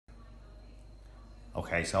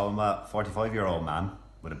Okay, so I'm a 45-year-old man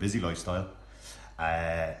with a busy lifestyle.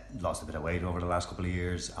 Lost a bit of weight over the last couple of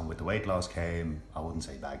years, and with the weight loss came, I wouldn't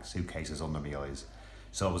say bags, suitcases under my eyes.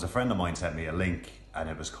 So it was a friend of mine sent me a link, and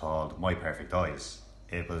it was called My Perfect Eyes.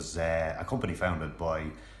 It was a company founded by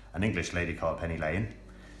an English lady called Penny Lane.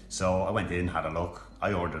 So I went in, had a look,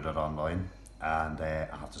 I ordered it online, and I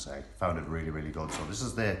have to say, found it really, really good. So this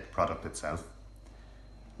is the product itself.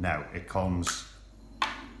 Now, it comes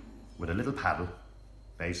with a little paddle,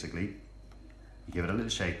 basically. You give it a little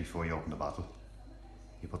shake before you open the bottle.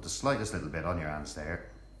 You put the slightest little bit on your hands there,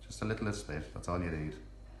 just a littlest bit, that's all you need.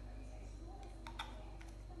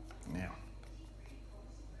 Now,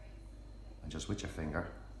 and just with your finger,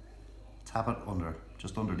 tap it under,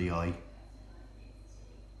 just under the eye,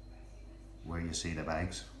 where you see the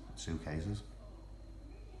bags, suitcases.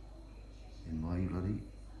 In my bloody.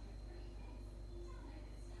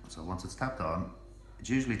 So once it's tapped on, it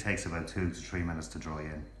usually takes about 2 to 3 minutes to dry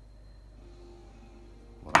in.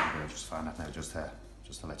 What I'm going to just fan it now, just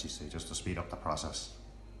to let you see, just to speed up the process.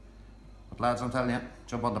 But lads, I'm telling you,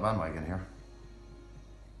 jump on the bandwagon here.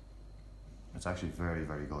 It's actually very,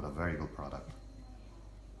 very good, a very good product.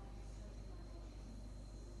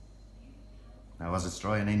 Now as it's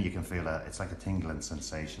drying in, you can feel it's like a tingling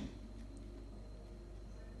sensation.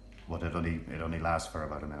 But it only lasts for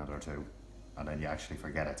about a minute or two, and then you actually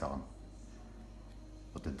forget it's on.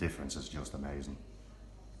 But the difference is just amazing.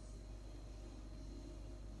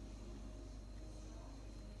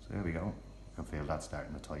 So there we go. You can feel that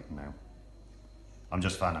starting to tighten now. I'm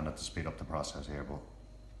just fanning it to speed up the process here, but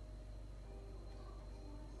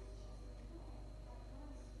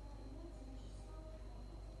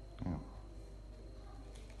yeah.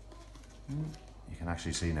 You can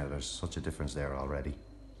actually see now there's such a difference there already.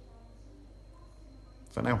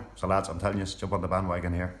 So lads, I'm telling you, jump on the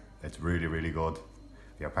bandwagon here. It's really, really good.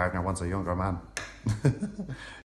 If your partner wants a younger man,